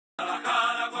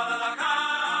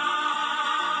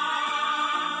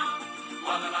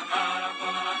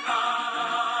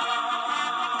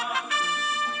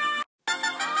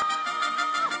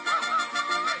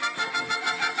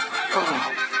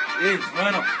Sí,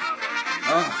 bueno.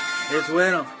 Es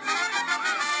bueno.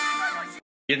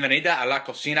 Bienvenida a la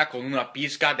cocina con una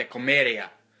pizca de comedia.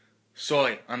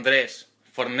 Soy Andrés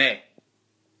Forney.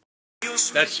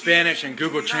 That's Spanish and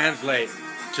Google Translate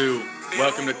to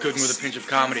welcome to Cooking with a Pinch of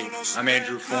Comedy. I'm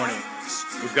Andrew Forney.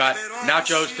 We've got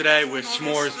nachos today with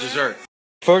s'mores dessert.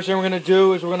 First thing we're going to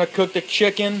do is we're going to cook the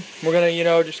chicken. We're going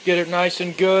to, just get it nice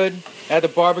and good. Add the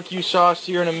barbecue sauce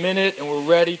here in a minute and we're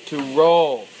ready to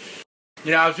roll.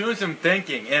 I was doing some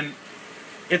thinking and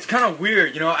it's kind of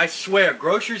weird, I swear,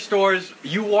 grocery stores,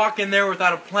 you walk in there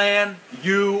without a plan,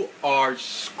 you are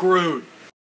screwed.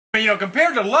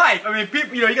 Compared to life,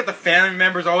 people, you got the family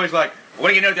members always like,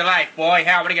 what are you going to do with your life, boy? What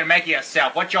are you going to make of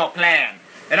yourself? What's your plan?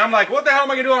 And I'm like, what the hell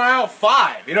am I going to do on aisle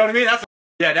 5? You know what I mean?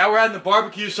 Yeah, now we're adding the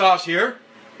barbecue sauce here.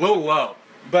 A little low.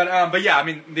 But yeah,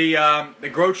 the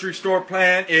grocery store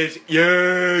plan is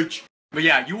huge. But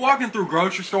yeah, you walking through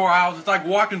grocery store aisles, it's like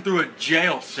walking through a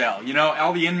jail cell,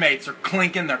 all the inmates are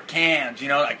clinking their cans,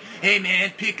 like, hey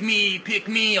man, pick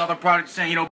me, all the products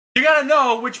saying, you gotta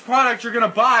know which products you're gonna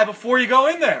buy before you go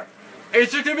in there.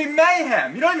 It's just gonna be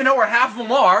mayhem. You don't even know where half of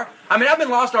them are. I've been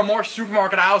lost on more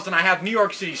supermarket aisles than I have New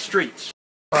York City streets.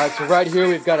 Alright, so right here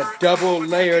we've got a double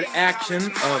layered action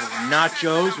of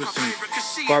nachos with some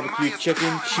barbecue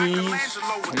chicken, cheese,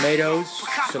 tomatoes,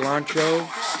 cilantro.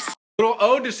 Little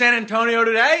ode to San Antonio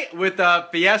today with a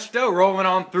fiesta rolling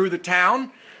on through the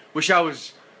town. Wish I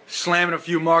was slamming a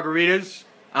few margaritas.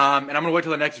 And I'm going to wait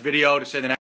till the next video to say the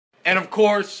next. And of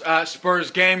course, Spurs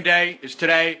game day is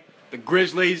today. The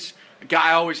Grizzlies,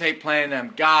 I always hate playing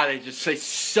them. God, they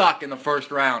suck in the first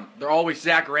round. They're always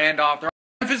Zach Randolph.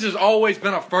 Memphis has always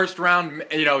been a first round,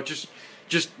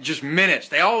 just minutes.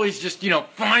 They always just,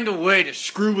 find a way to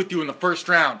screw with you in the first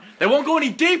round. They won't go any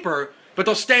deeper, but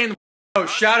they'll stay in the... Oh,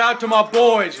 shout out to my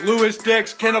boys, Lewis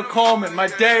Dix, Kendall Coleman, my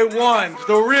day ones,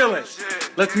 the realists.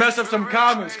 Let's mess up some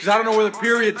comments, because I don't know where the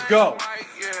periods go.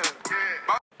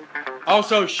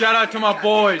 Also, shout out to my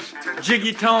boys,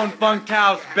 Jiggy Tone, Funk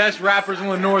House, best rappers in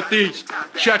the Northeast.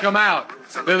 Check them out.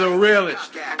 They're the realists.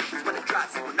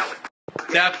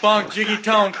 That Funk, Jiggy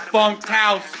Tone, Funk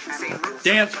House,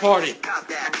 dance party.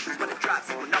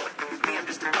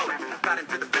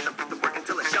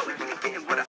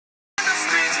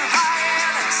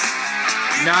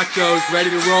 Nachos ready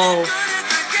to roll.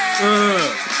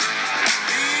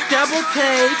 Double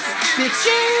take.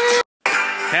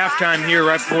 Halftime here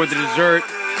right before the dessert.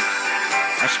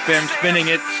 I'm spinning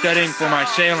it, studying for my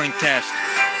sailing test,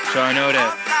 so I know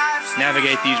to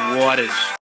navigate these waters.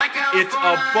 It's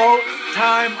about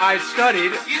time I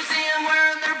studied.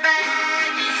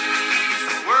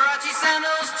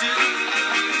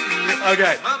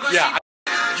 Okay, yeah.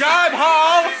 Jive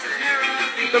Hall!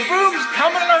 The boom's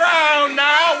coming around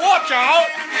now, watch out!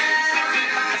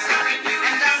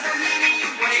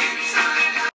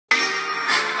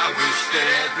 I wish that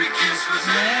every kiss was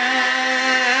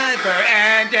never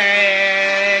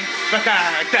ending, but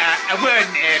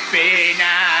wouldn't it be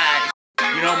nice?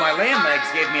 My land legs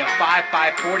gave me a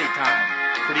 5:40 time.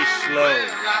 Pretty slow.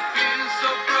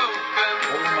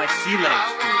 What will my sea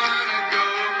legs do?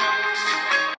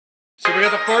 So we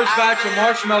got the first batch of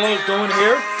marshmallows going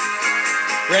here.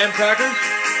 Graham crackers,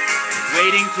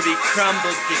 waiting to be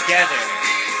crumbled together.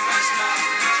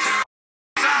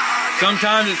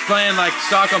 Sometimes it's playing like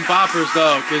sock and poppers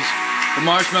though, because the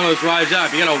marshmallows rise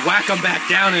up. You gotta whack them back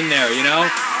down in there,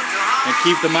 and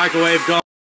keep the microwave going.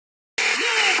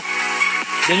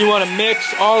 Then you want to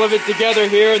mix all of it together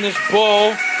here in this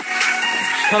bowl.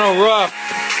 It's kind of rough.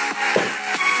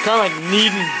 Kind of like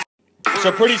kneading.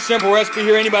 So pretty simple recipe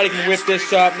here. Anybody can whip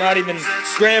this up. Not even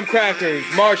graham crackers,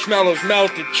 marshmallows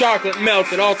melted, chocolate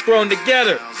melted, all thrown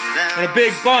together in a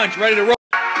big bunch, ready to roll.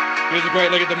 Here's a great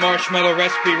look at the marshmallow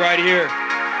recipe right here.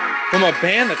 From a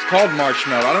band that's called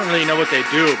Marshmallow. I don't really know what they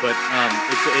do, but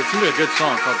it's really a good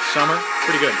song called Summer.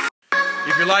 Pretty good.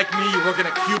 If you're like me, you work in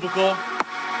a cubicle,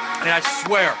 and I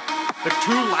swear, the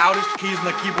two loudest keys on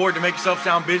the keyboard to make yourself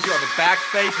sound busy are the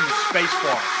backspace and the space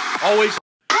bar. Always.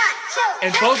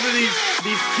 And both of these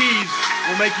keys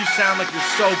will make you sound like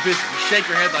you're so busy. You shake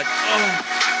your head like, oh,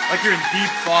 like you're in deep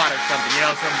thought or something,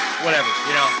 whatever,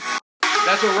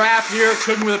 That's a wrap here,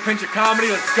 Cooking with a Pinch of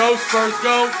Comedy. Let's go, Spurs,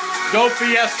 go. Go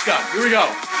Fiesta. Here we go.